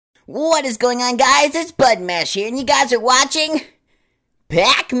What is going on, guys? It's Budmash here, and you guys are watching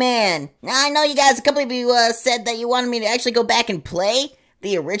Pac-Man. Now, I know you guys, a couple of you said that you wanted me to actually go back and play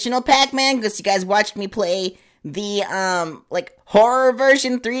the original Pac-Man, because you guys watched me play the, horror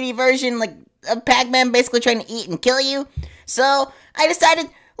version, 3D version, of Pac-Man basically trying to eat and kill you. So, I decided,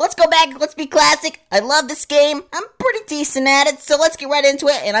 let's go back, let's be classic. I love this game. I'm pretty decent at it, so let's get right into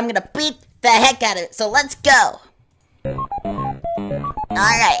it, and I'm gonna beat the heck out of it. So, let's go.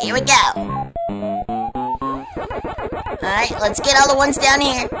 Alright, here we go. Alright, let's get all the ones down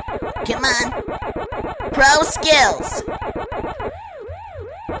here. Come on. Pro skills.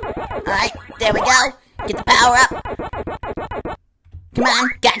 Alright, there we go. Get the power up. Come on,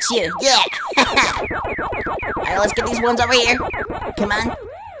 got you. Yeah. Alright, let's get these ones over here. Come on.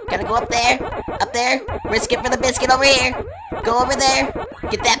 Gotta go up there. Up there. Risk it for the biscuit over here. Go over there.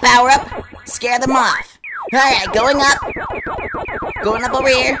 Get that power up. Scare them off. Alright, going up. Going up over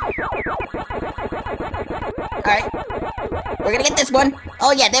here. Alright. We're gonna get this one.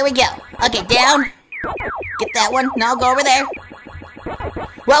 Oh yeah, there we go. Okay, down. Get that one. No, go over there.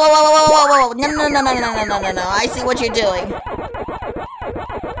 Whoa, whoa, whoa, whoa, whoa, whoa. No. I see what you're doing.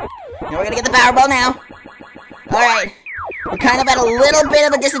 Now we're gonna get the Powerball now. Alright. We're kind of at a little bit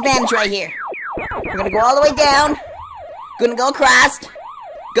of a disadvantage right here. We're gonna go all the way down. Gonna go across.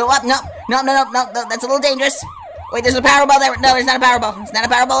 Go up. No. That's a little dangerous. Wait, there's a Powerball there. No, there's not a Powerball. It's not a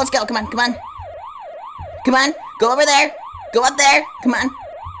Powerball. Let's go. Come on. Come on. Go over there. Go up there. Come on.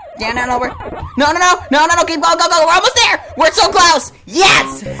 Down, over. No. Keep going. Go. We're almost there. We're so close.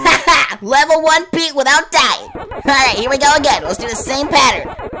 Yes. Level 1 Pete without dying. Alright, here we go again. Let's do the same pattern.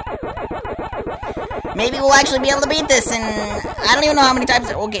 Maybe we'll actually be able to beat this, and I don't even know how many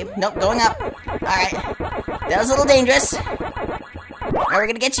times. Okay, nope, going up. Alright. That was a little dangerous. Alright, we're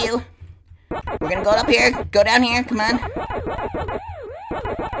gonna get you. We're gonna go up here, go down here, come on.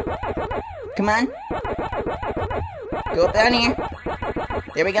 Come on. Go up down here.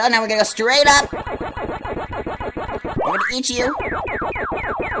 There we go, now we're gonna go straight up. We're gonna eat you. We're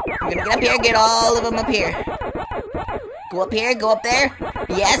gonna get up here, get all of them up here. Go up here, go up there.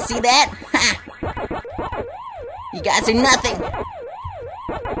 Yes, see that? Ha! You guys are nothing.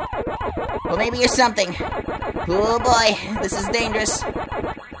 Well, maybe you're something. Oh boy, this is dangerous.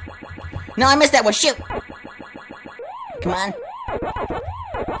 No, I missed that one. Shoot. Come on.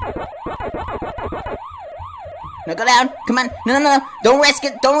 No, go down. Come on. No. Don't risk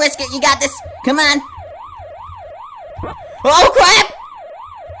it. You got this. Come on. Oh, crap.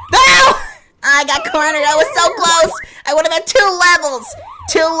 No! I got cornered. I was so close. I would have had 2 levels.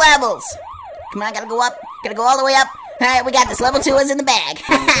 2 levels. Come on, gotta go up. Gotta go all the way up. Alright, we got this. Level 2 is in the bag.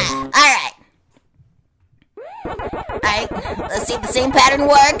 Alright. Alright, let's see if the same pattern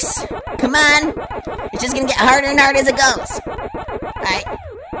works. Come on. It's just gonna get harder and harder as it goes. Alright.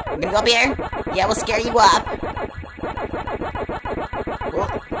 We're gonna go up here. Yeah, we'll scare you up.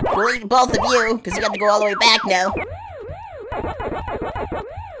 We'll eat both of you, because you have to go all the way back now.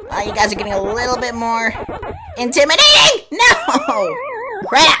 You guys are getting a little bit more intimidating! No!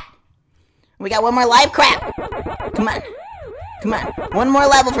 Crap! We got one more life? Crap! Come on. One more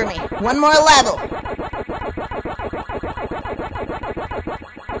level for me. One more level.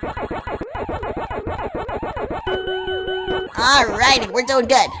 Alrighty, we're doing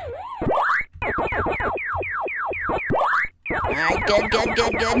good. Alright, good.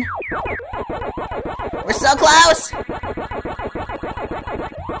 We're so close!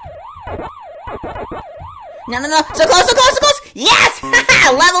 No. So close! Yes!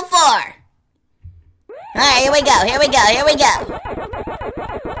 Level 4! Alright, here we go.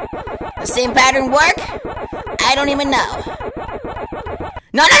 The same pattern work? I don't even know.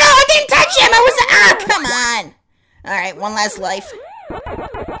 No, I didn't touch him! Come on! Alright, one last life.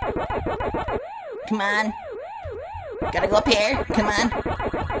 Come on. Gotta go up here. Come on.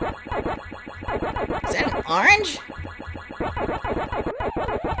 Is that an orange?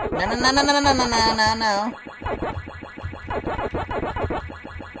 No.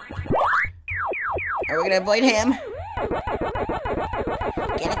 Are we gonna avoid him?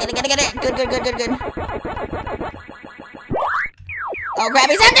 Get it. Good. Oh crap,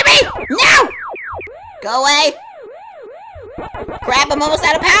 he's after me! No! Go away! Crap, I'm almost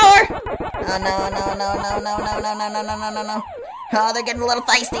out of power! Oh no. Oh, they're getting a little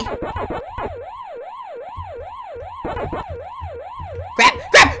feisty. Crap!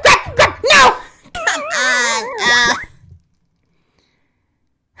 No! Come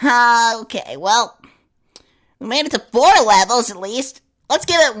on! Okay, well, we made it to 4 levels at least. Let's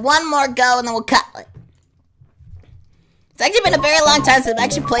give it one more go and then we'll cut it. It's actually been a very long time since I've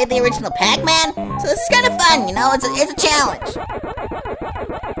actually played the original Pac-Man, so this is kind of fun, you know, it's a challenge.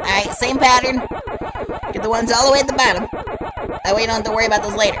 Alright, same pattern. Get the ones all the way at the bottom. That way you don't have to worry about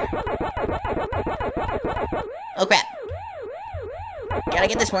those later. Oh crap. Gotta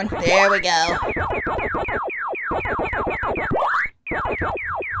get this one. There we go.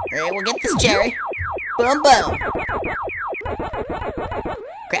 Alright, we'll get this cherry. Boom, boom.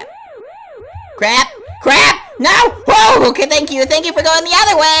 Crap. Crap! Crap! No! Whoa! Okay, thank you. Thank you for going the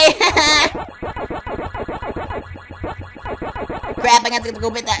other way! Crap, I got to go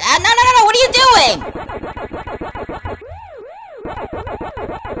bit that. No, no, no, no! What are you doing?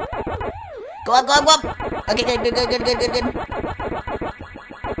 Go up, go up, go up! Okay, good, good, good, good, good, good, good.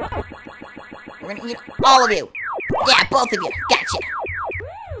 We're gonna eat all of you. Yeah, both of you. Gotcha.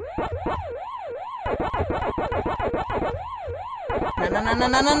 No, no, no, no,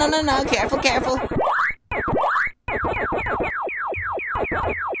 no, no, no, no, no. Careful, careful.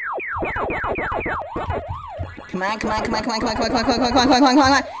 Come on, come on, come on, come on, come on, come on, come on, come on, come on, come on, come on, come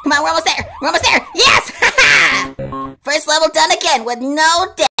on, come on, we're almost there! We're almost there! Yes! First level done again with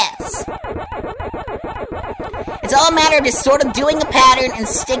no deaths. It's all a matter of just sort of doing a pattern and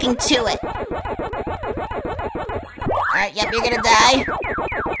sticking to it. Alright, yep, you're gonna die.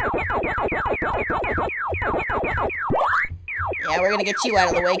 Yeah, we're gonna get you out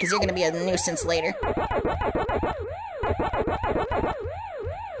of the way because you're gonna be a nuisance later.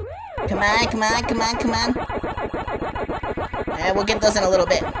 Come on, come on, come on, come on. Yeah, we'll get those in a little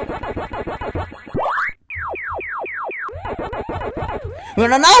bit. No,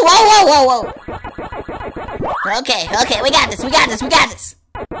 no, no! Whoa, whoa, whoa, whoa! Okay, okay, we got this, we got this, we got this!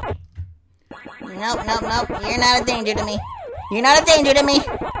 Nope, nope, nope, you're not a danger to me. You're not a danger to me!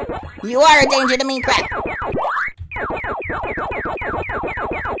 You are a danger to me, crap!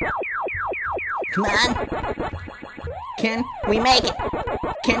 Come on! Can we make it?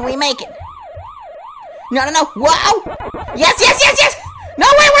 Can we make it? No, no, no! Whoa! Yes, yes, yes, yes! No,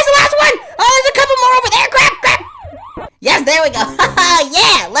 wait, where's the last one? Oh, there's a couple more over there! Crap, crap! Yes, there we go! Haha,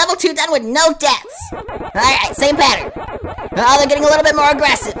 yeah! Level 2 done with no deaths! Alright, same pattern. Oh, they're getting a little bit more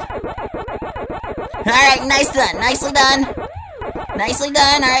aggressive. Alright, nice done. Nicely done. Nicely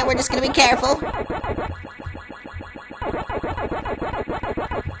done. Alright, we're just gonna be careful.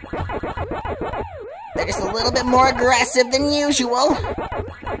 They're just a little bit more aggressive than usual.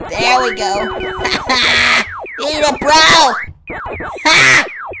 There we go. Eat it, bro! Ha!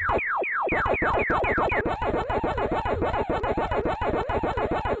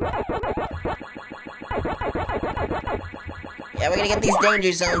 Yeah, we're gonna get these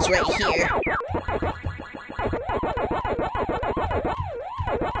danger zones right here.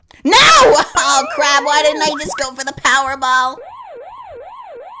 No! Oh crap, why didn't I just go for the Powerball?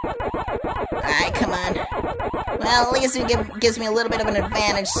 Alright, come on. Well, at least it gives me a little bit of an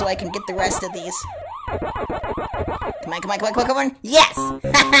advantage so I can get the rest of these. Come on, come on, come on, come on, come on. Yes!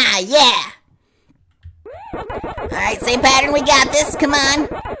 Haha, yeah! Alright, same pattern, we got this, come on.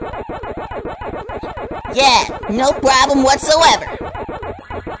 Yeah, no problem whatsoever.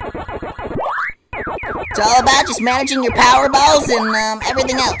 It's all about just managing your power balls and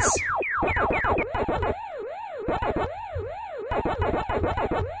everything else.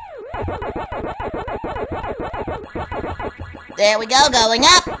 There we go, going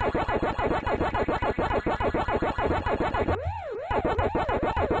up.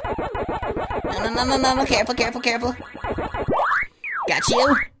 No, no, no, no, no, no, careful, careful, careful. Got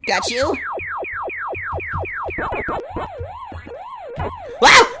you, got you.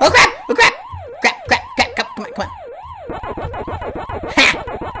 Wow! Oh crap! Oh crap! Crap! Crap! Crap! Come on! Come on! Ha!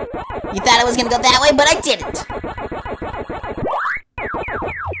 You thought I was gonna go that way, but I didn't.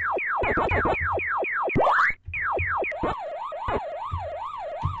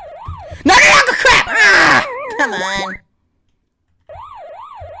 No! No! No! Crap! Ah! Come on!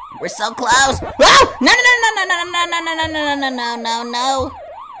 We're so close! Whoa! No! No! No! No! No! No! No! No! No! No! No! No! No! No!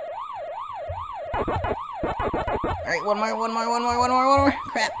 Alright, one more, one more, one more, one more, one more.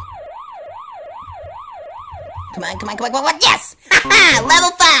 Crap. Come on, come on, come on, come on. Yes! Haha!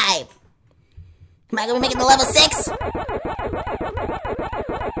 Level 5! Come on, can we make it to level 6? Alright,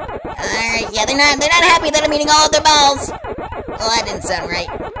 yeah, they're not happy that I'm eating all of their balls. Oh, that didn't sound right.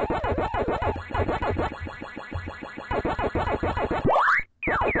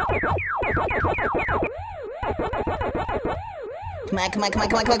 Come on, come on, come on,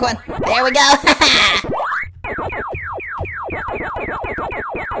 come on, come on, come on. There we go! Haha!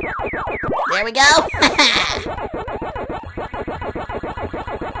 There we go!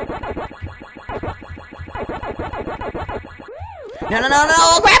 No, no, no,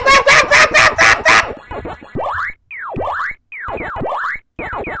 no! Grab, grab, grab, grab, grab, grab, grab!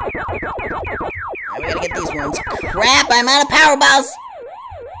 We gotta get these ones. Crap, I'm out of power balls!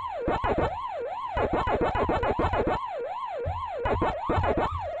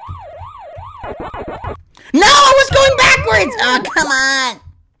 backwards! Oh, come on!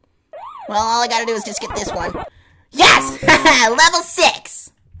 Well, all I gotta do is just get this one. Yes! Level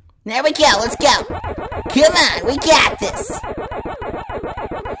 6! There we go, let's go. Come on, we got this.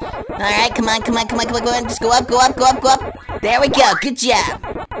 Alright, come on. Just go up. There we go, good job.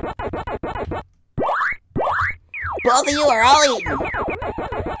 Both of you are all eaten.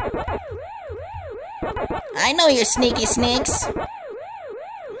 I know you're sneaky sneaks.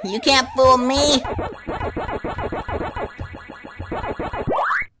 You can't fool me.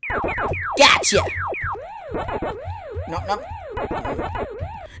 Gotcha. No.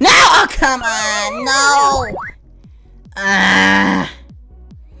 No! Oh, come on, no!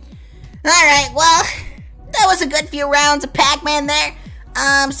 Alright, well, that was a good few rounds of Pac-Man there.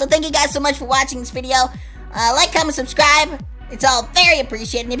 So thank you guys so much for watching this video. Like, comment, subscribe. It's all very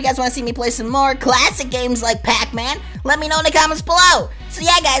appreciated. And if you guys want to see me play some more classic games like Pac-Man, let me know in the comments below. So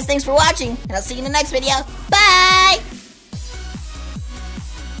yeah, guys, thanks for watching, and I'll see you in the next video. Bye!